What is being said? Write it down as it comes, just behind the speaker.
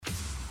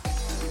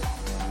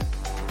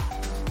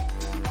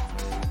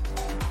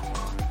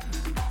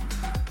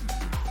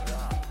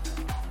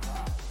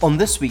On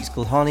this week's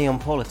Gulhane on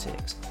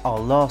Politics, our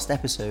last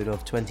episode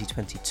of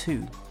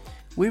 2022,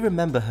 we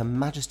remember Her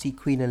Majesty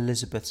Queen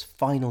Elizabeth's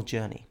final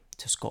journey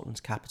to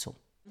Scotland's capital.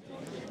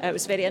 It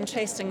was very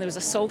interesting. There was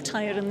a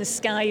saltire in the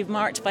sky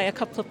marked by a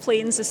couple of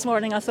planes this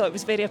morning. I thought it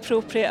was very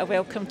appropriate, a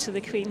welcome to the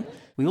Queen.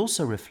 We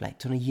also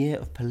reflect on a year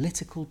of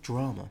political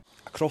drama.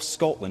 Across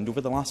Scotland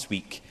over the last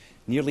week,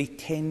 nearly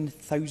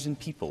 10,000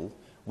 people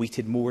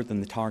waited more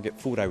than the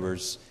target 4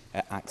 hours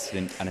at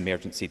accident and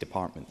emergency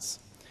departments.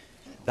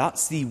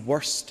 That's the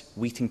worst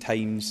waiting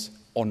times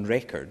on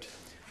record,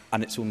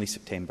 and it's only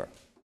September.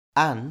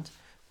 And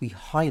we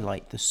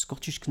highlight the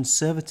Scottish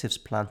Conservatives'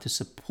 plan to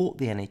support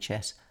the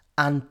NHS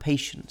and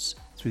patients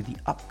through the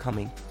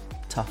upcoming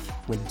tough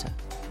winter.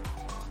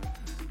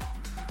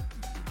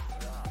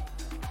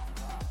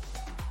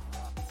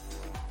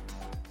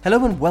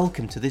 Hello and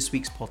welcome to this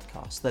week's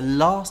podcast, the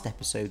last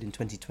episode in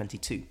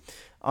 2022.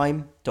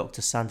 I'm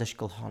Dr. Sandesh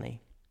Gulhane.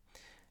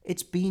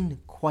 It's been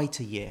quite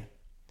a year.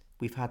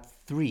 We've had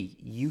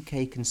 3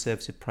 UK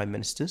Conservative Prime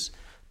Ministers,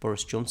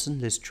 Boris Johnson,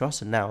 Liz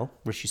Truss and now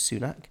Rishi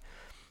Sunak,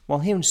 while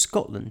here in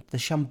Scotland the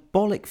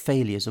shambolic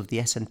failures of the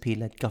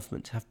SNP-led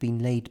government have been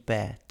laid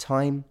bare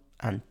time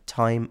and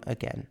time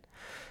again.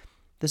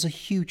 There's a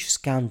huge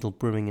scandal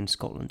brewing in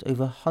Scotland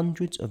over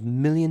hundreds of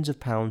millions of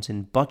pounds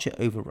in budget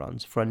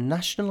overruns for a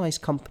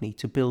nationalised company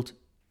to build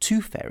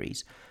 2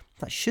 ferries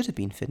that should have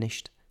been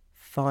finished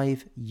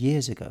 5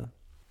 years ago.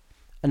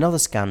 Another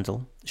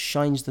scandal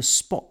shines the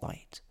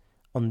spotlight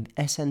on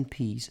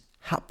SNP's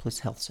hapless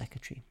Health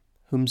Secretary,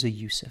 Humza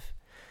Yousaf,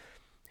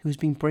 who has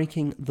been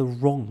breaking the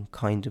wrong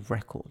kind of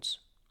records,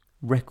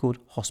 record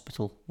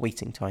hospital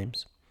waiting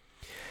times.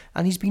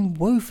 And he's been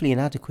woefully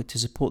inadequate to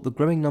support the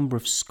growing number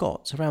of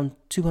Scots, around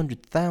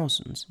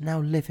 200,000,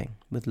 now living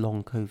with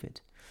long COVID.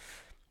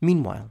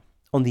 Meanwhile,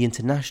 on the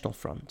international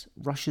front,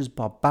 Russia's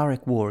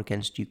barbaric war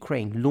against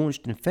Ukraine,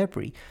 launched in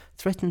February,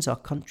 threatens our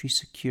country's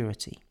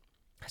security,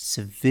 has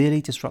severely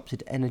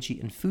disrupted energy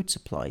and food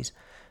supplies,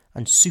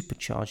 and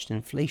supercharged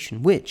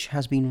inflation, which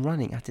has been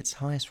running at its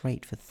highest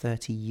rate for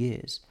 30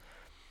 years.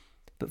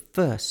 But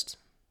first,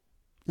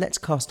 let's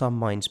cast our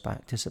minds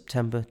back to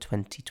September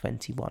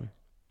 2021.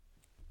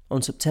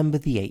 On September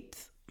the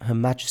 8th, Her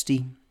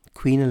Majesty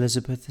Queen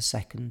Elizabeth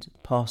II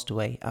passed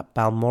away at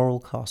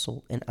Balmoral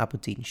Castle in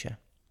Aberdeenshire.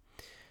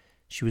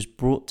 She was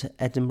brought to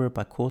Edinburgh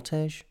by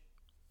cortege,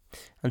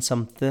 and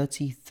some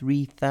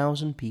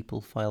 33,000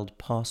 people filed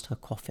past her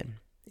coffin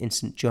in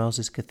St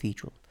Giles's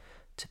Cathedral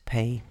to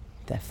pay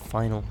their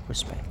final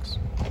respects.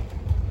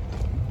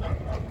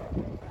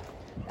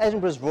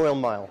 Edinburgh's Royal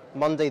Mile,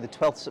 Monday the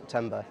 12th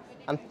September,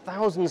 and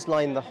thousands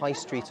line the high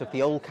street of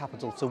the old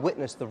capital to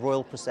witness the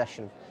royal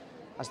procession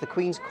as the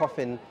Queen's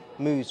coffin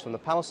moves from the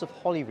Palace of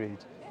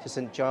Holyrood to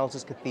St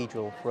Giles's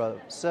Cathedral for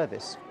a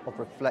service of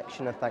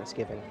reflection and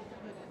thanksgiving.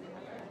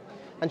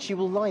 And she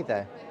will lie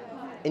there,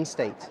 in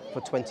state, for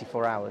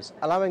 24 hours,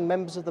 allowing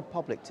members of the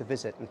public to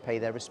visit and pay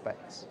their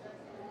respects.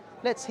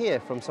 Let's hear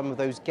from some of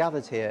those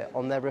gathered here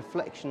on their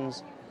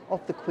reflections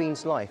of the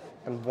Queen's life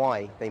and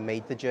why they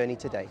made the journey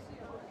today.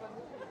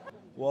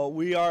 Well,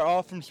 we are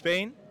all from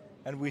Spain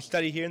and we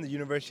study here in the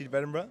University of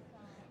Edinburgh,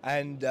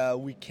 and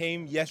we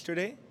came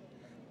yesterday,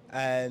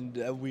 and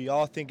we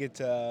all think it's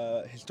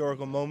a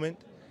historical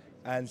moment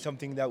and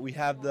something that we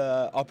have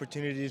the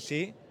opportunity to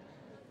see,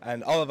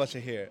 and all of us are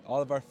here.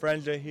 All of our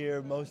friends are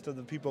here. Most of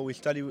the people we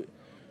study with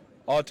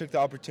all took the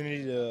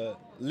opportunity to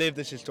live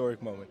this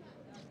historic moment.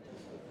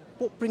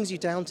 What brings you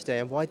down today,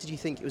 and why did you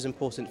think it was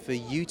important for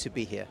you to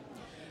be here?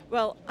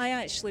 Well, I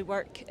actually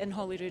work in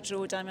Holyrood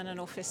Road. I'm in an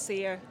office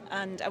there,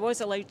 and I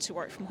was allowed to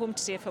work from home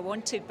today if I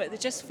wanted, but they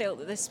just felt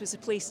that this was a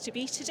place to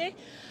be today.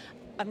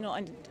 I'm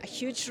not a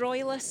huge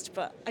royalist,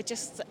 but I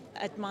just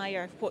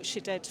admire what she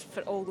did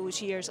for all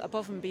those years,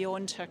 above and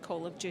beyond her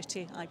call of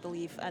duty, I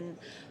believe, and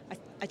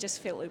I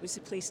just felt it was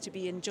a place to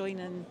be and join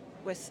in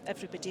with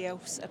everybody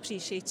else,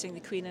 appreciating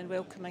the Queen and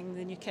welcoming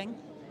the new King.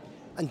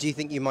 And do you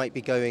think you might be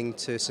going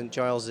to St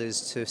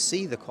Giles's to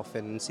see the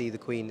coffin and see the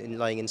Queen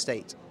lying in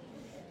state?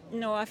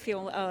 No, I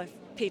feel I've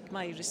paid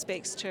my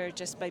respects to her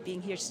just by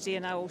being here today,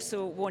 and I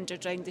also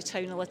wandered around the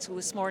town a little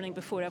this morning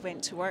before I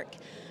went to work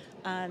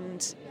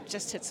and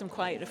just had some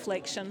quiet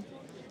reflection.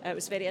 It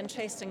was very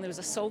interesting. There was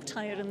a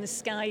saltire in the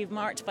sky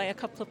marked by a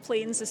couple of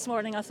planes this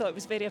morning. I thought it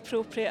was very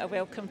appropriate, a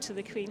welcome to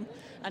the Queen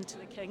and to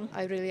the King.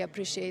 I really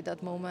appreciate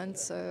that moment.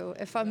 So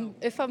if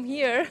I'm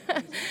here,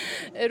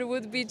 it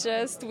would be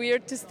just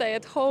weird to stay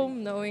at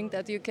home knowing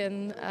that you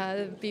can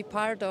be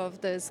part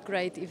of this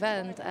great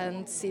event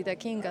and see the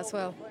King as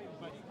well.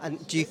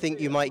 And do you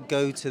think you might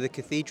go to the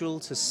cathedral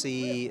to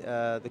see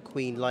the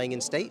Queen lying in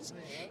state?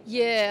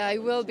 Yeah, I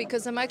will,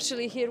 because I'm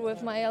actually here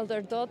with my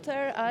elder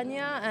daughter,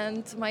 Anya,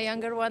 and my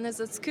younger one is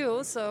at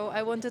school, so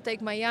I want to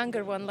take my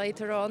younger one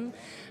later on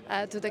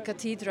to the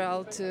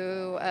cathedral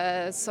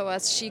so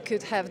as she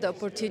could have the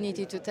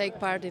opportunity to take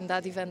part in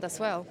that event as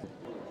well.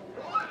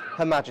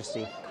 Her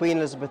Majesty Queen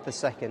Elizabeth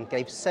II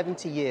gave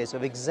 70 years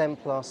of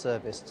exemplar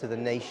service to the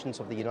nations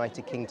of the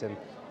United Kingdom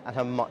and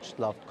her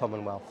much-loved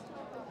Commonwealth.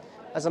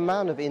 As a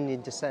man of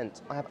Indian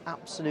descent, I have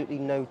absolutely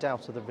no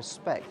doubt of the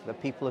respect that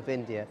the people of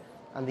India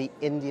and the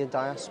Indian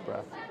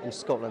diaspora in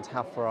Scotland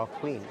have for our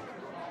Queen.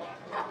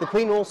 The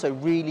Queen also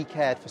really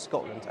cared for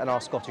Scotland and our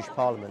Scottish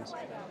Parliament,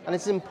 and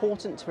it's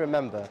important to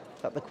remember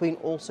that the Queen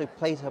also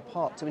played her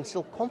part to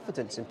instill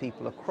confidence in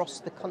people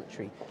across the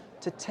country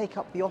to take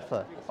up the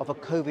offer of a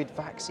COVID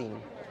vaccine,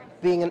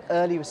 being an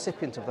early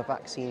recipient of the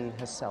vaccine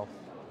herself.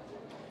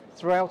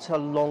 Throughout her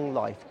long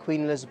life,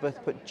 Queen Elizabeth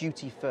put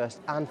duty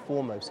first and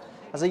foremost.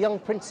 As a young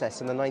princess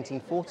in the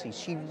 1940s,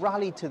 she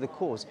rallied to the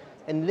cause,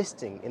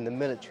 enlisting in the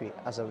military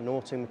as an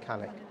auto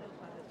mechanic.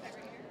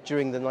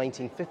 During the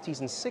 1950s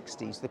and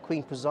 60s, the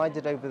Queen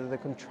presided over the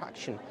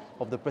contraction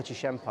of the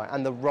British Empire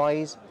and the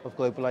rise of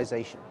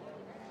globalisation.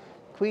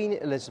 Queen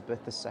Elizabeth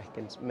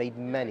II made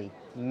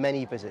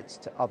many visits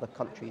to other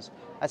countries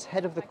as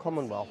head of the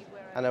Commonwealth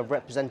and a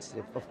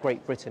representative of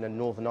Great Britain and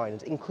Northern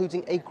Ireland,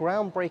 including a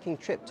groundbreaking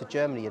trip to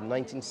Germany in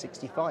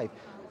 1965,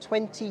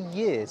 20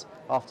 years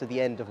after the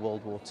end of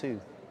World War II.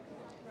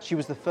 She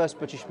was the first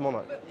British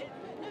monarch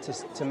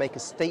to make a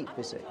state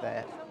visit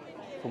there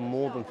for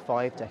more than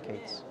 5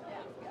 decades.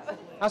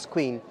 As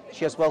Queen,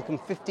 she has welcomed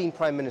 15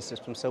 Prime Ministers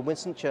from Sir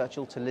Winston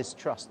Churchill to Liz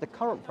Truss, the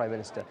current Prime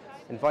Minister,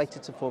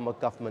 invited to form a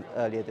government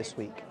earlier this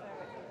week.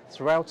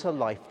 Throughout her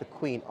life, the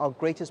Queen, our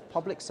greatest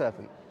public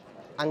servant,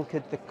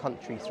 anchored the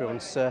country through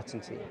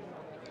uncertainty.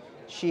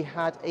 She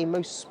had a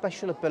most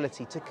special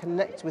ability to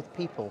connect with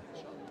people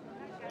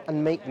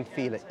and make them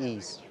feel at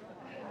ease.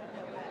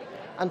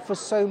 And for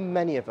so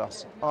many of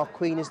us, our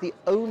Queen is the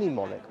only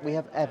monarch we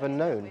have ever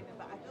known.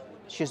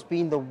 She has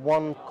been the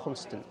one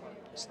constant,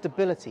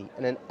 stability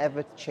in an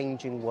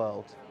ever-changing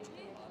world.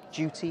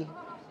 Duty,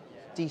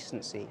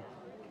 decency,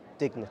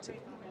 dignity.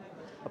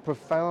 A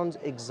profound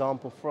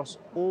example for us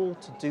all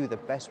to do the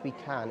best we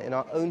can in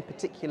our own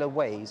particular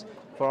ways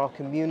for our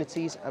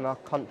communities and our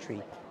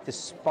country,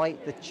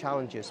 despite the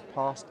challenges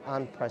past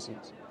and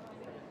present.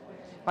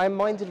 I am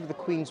minded of the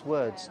Queen's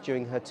words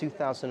during her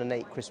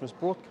 2008 Christmas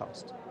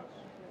broadcast.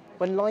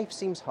 When life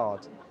seems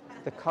hard,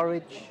 the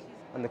courage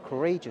and the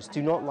courageous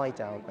do not lie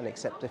down and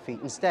accept defeat.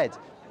 Instead,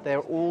 they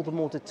are all the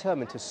more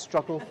determined to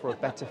struggle for a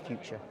better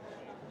future.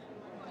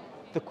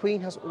 The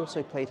Queen has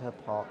also played her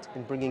part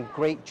in bringing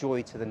great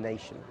joy to the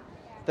nation.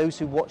 Those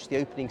who watched the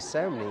opening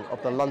ceremony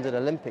of the London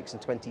Olympics in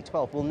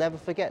 2012 will never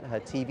forget her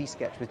TV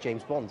sketch with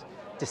James Bond,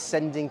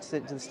 descending to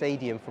the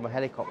stadium from a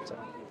helicopter.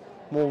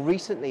 More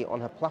recently,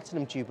 on her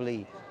Platinum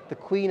Jubilee, the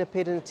Queen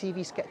appeared in a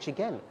TV sketch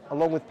again,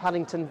 along with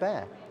Paddington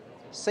Bear,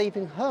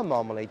 saving her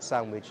marmalade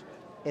sandwich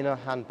in her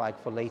handbag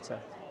for later.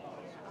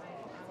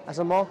 As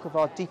a mark of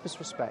our deepest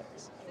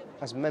respect,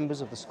 as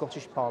members of the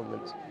Scottish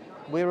Parliament,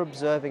 we're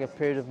observing a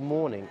period of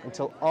mourning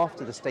until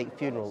after the state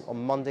funeral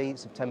on Monday,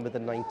 September the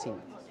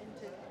 19th.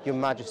 Your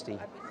Majesty,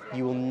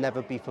 you will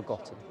never be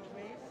forgotten.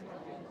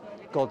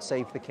 God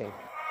save the King.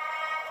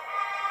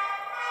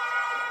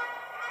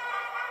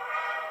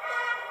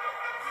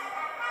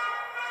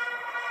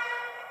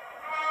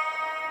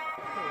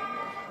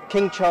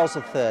 King Charles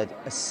III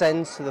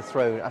ascends to the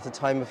throne at a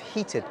time of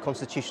heated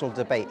constitutional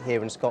debate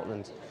here in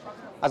Scotland.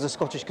 As a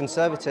Scottish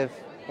Conservative,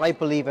 I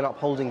believe in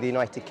upholding the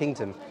United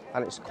Kingdom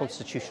and its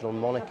constitutional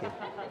monarchy.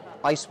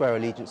 I swear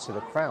allegiance to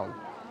the Crown.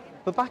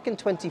 But back in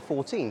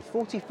 2014,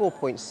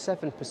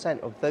 44.7%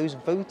 of those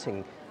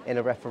voting in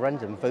a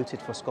referendum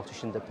voted for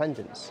Scottish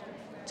independence,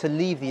 to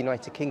leave the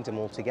United Kingdom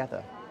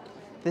altogether.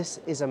 This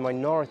is a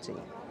minority,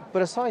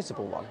 but a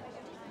sizable one.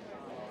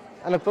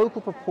 And a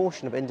vocal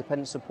proportion of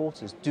independent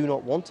supporters do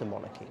not want a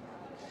monarchy.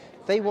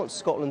 They want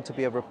Scotland to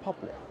be a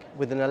republic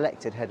with an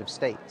elected head of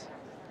state.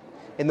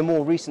 In the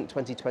more recent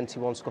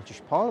 2021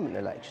 Scottish Parliament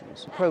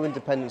elections, the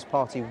pro-independence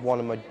party won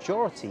a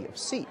majority of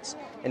seats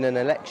in an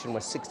election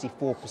where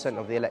 64%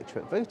 of the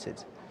electorate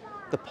voted.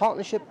 The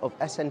partnership of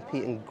SNP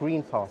and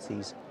Green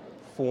parties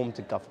formed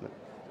a government.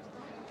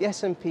 The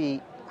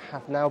SNP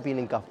have now been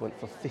in government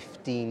for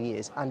 15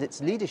 years, and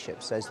its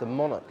leadership says the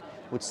monarch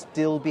would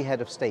still be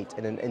head of state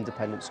in an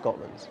independent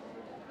Scotland.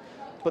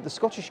 But the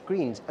Scottish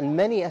Greens and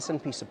many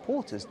SNP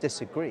supporters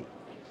disagree.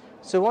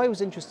 So I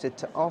was interested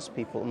to ask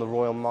people on the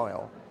Royal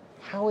Mile,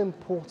 how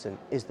important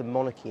is the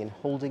monarchy in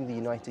holding the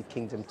United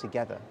Kingdom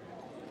together?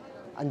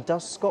 And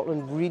does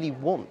Scotland really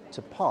want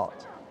to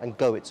part and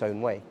go its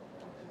own way?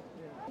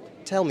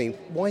 Tell me,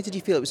 why did you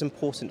feel it was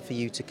important for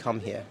you to come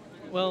here?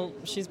 Well,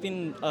 she's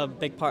been a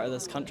big part of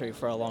this country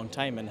for a long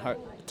time and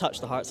touched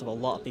the hearts of a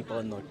lot of people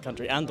in the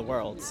country and the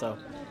world, so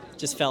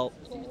just felt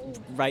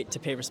right to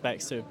pay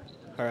respects to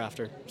her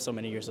after so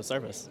many years of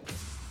service.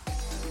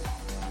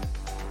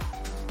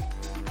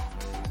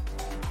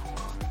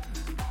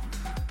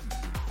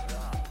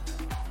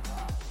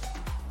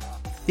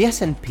 The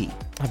SNP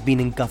have been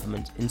in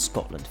government in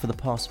Scotland for the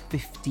past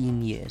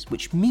 15 years,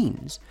 which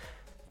means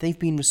they've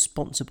been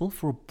responsible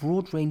for a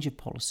broad range of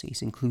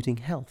policies including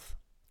health,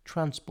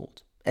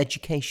 transport,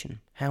 education,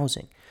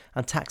 housing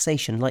and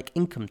taxation like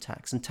income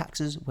tax and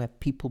taxes where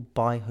people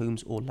buy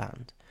homes or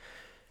land.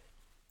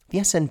 The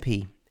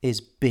SNP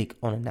is big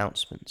on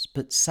announcements,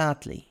 but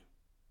sadly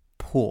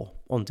poor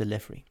on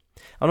delivery.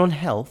 And on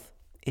health,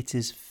 it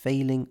is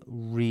failing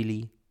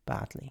really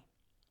badly.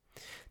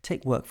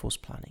 Take workforce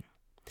planning.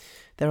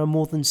 There are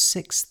more than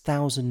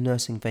 6,000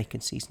 nursing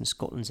vacancies in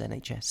Scotland's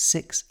NHS.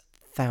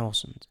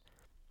 6,000.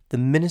 The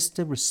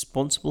minister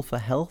responsible for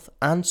health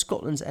and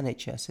Scotland's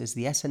NHS is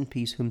the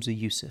SNP's Humza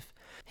Yousaf.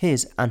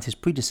 His and his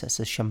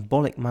predecessor's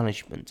shambolic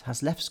management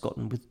has left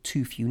Scotland with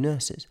too few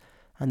nurses,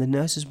 and the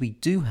nurses we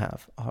do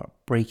have are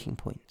at breaking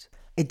point.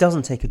 It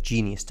doesn't take a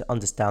genius to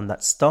understand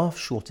that staff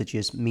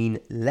shortages mean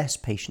less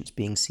patients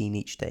being seen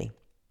each day,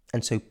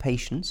 and so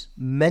patients,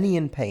 many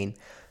in pain,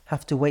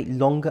 have to wait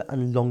longer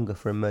and longer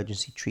for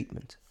emergency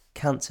treatment,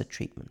 cancer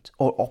treatment,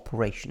 or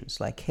operations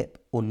like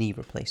hip or knee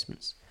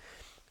replacements.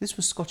 This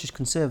was Scottish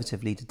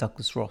Conservative leader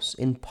Douglas Ross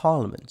in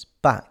Parliament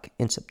back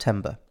in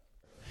September.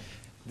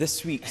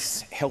 This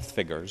week's health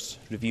figures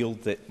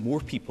revealed that more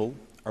people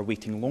are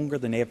waiting longer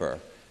than ever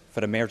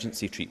for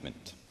emergency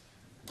treatment.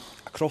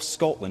 Across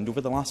Scotland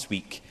over the last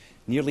week,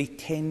 nearly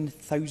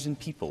 10,000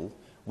 people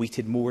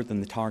waited more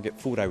than the target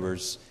 4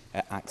 hours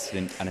at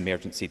accident and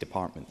emergency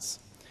departments.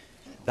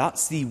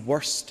 That's the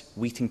worst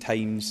waiting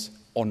times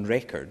on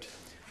record,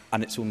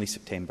 and it's only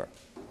September.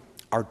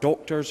 Our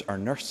doctors, our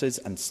nurses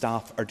and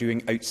staff are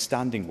doing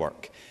outstanding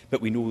work,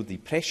 but we know the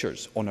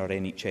pressures on our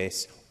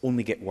NHS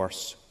only get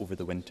worse over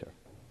the winter.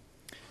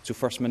 So,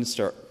 First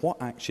Minister,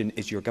 what action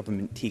is your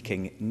government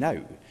taking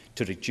now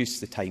to reduce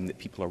the time that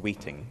people are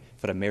waiting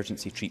for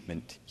emergency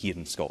treatment here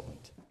in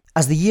Scotland?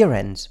 As the year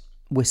ends,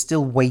 we're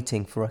still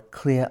waiting for a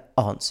clear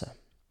answer.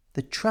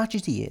 The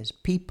tragedy is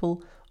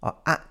people are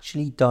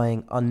actually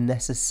dying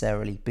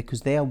unnecessarily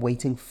because they are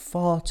waiting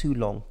far too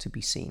long to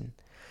be seen.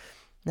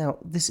 Now,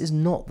 this is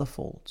not the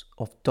fault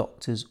of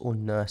doctors or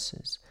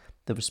nurses.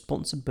 The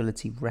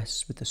responsibility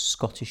rests with the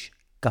Scottish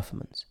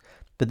Government.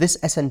 But this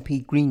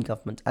SNP Green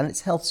Government and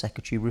its Health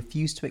Secretary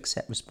refuse to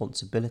accept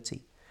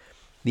responsibility.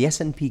 The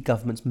SNP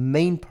Government's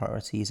main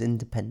priority is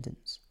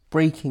independence,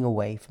 breaking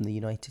away from the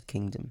United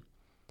Kingdom.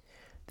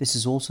 This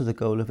is also the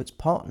goal of its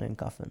partner in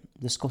government,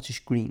 the Scottish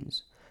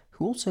Greens,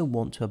 who also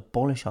want to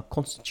abolish our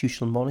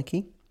constitutional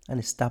monarchy and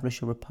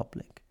establish a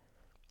republic.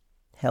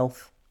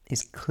 Health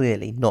is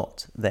clearly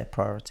not their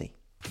priority.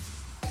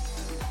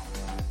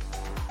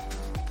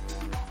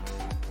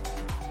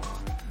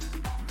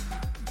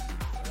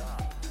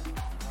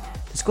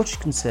 The Scottish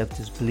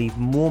Conservatives believe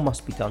more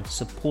must be done to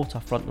support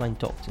our frontline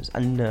doctors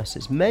and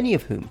nurses, many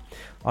of whom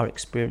are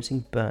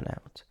experiencing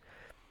burnout.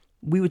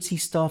 We would see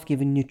staff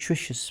given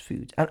nutritious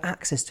food and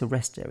access to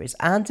rest areas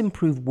and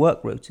improve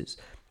work rotas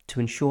to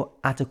ensure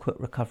adequate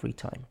recovery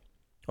time.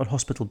 On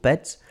hospital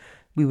beds,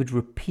 we would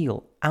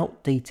repeal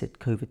outdated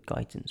COVID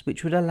guidance,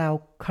 which would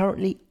allow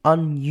currently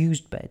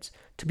unused beds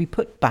to be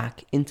put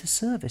back into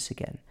service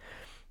again.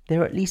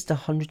 There are at least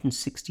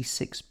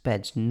 166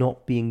 beds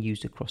not being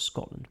used across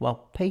Scotland,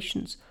 while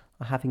patients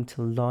are having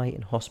to lie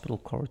in hospital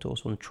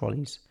corridors on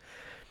trolleys.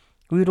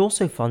 We would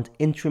also fund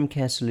interim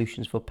care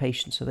solutions for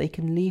patients so they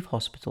can leave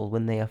hospital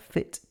when they are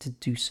fit to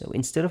do so,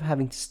 instead of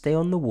having to stay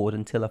on the ward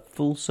until a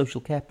full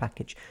social care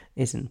package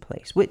is in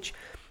place, which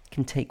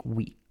can take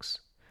weeks.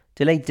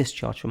 Delayed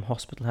discharge from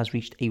hospital has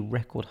reached a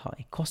record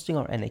high, costing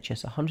our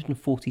NHS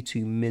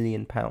 £142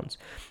 million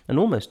and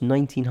almost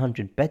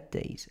 1,900 bed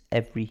days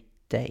every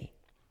day.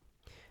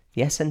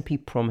 The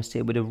SNP promised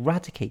it would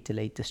eradicate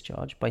delayed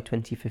discharge by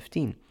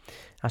 2015.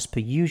 As per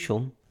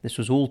usual, this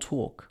was all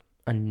talk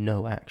and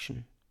no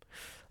action.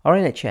 Our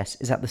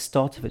NHS is at the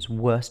start of its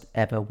worst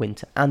ever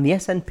winter, and the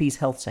SNP's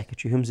Health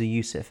Secretary, Humza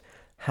Yousaf,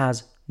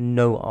 has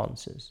no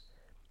answers.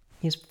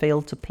 He has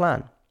failed to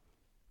plan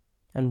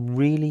and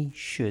really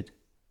should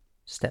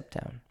step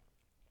down.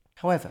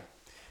 However,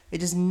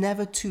 it is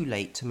never too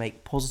late to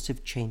make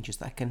positive changes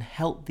that can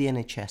help the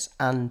NHS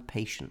and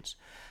patients,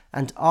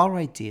 and our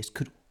ideas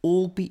could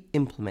all be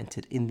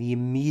implemented in the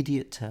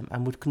immediate term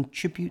and would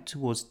contribute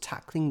towards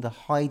tackling the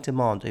high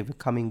demand over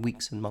coming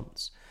weeks and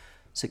months.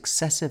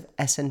 Successive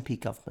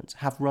SNP governments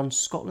have run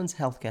Scotland's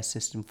healthcare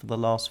system for the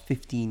last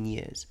 15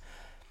 years,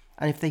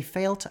 and if they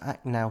fail to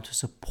act now to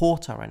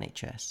support our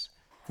NHS,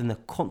 then the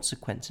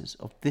consequences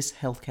of this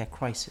healthcare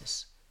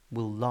crisis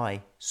will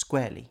lie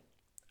squarely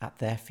at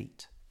their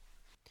feet.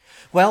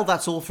 Well,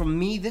 that's all from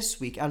me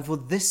this week and for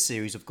this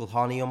series of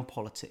Gulhane on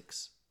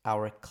Politics,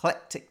 our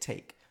eclectic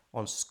take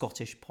on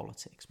Scottish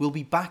politics. We'll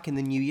be back in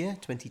the new year,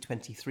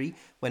 2023,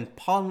 when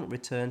Parliament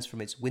returns from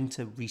its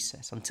winter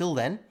recess. Until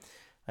then,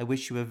 I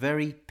wish you a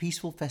very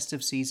peaceful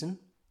festive season.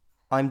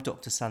 I'm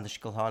Dr. Sandesh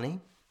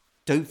Gulhane.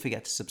 Don't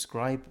forget to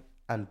subscribe,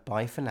 and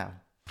bye for now.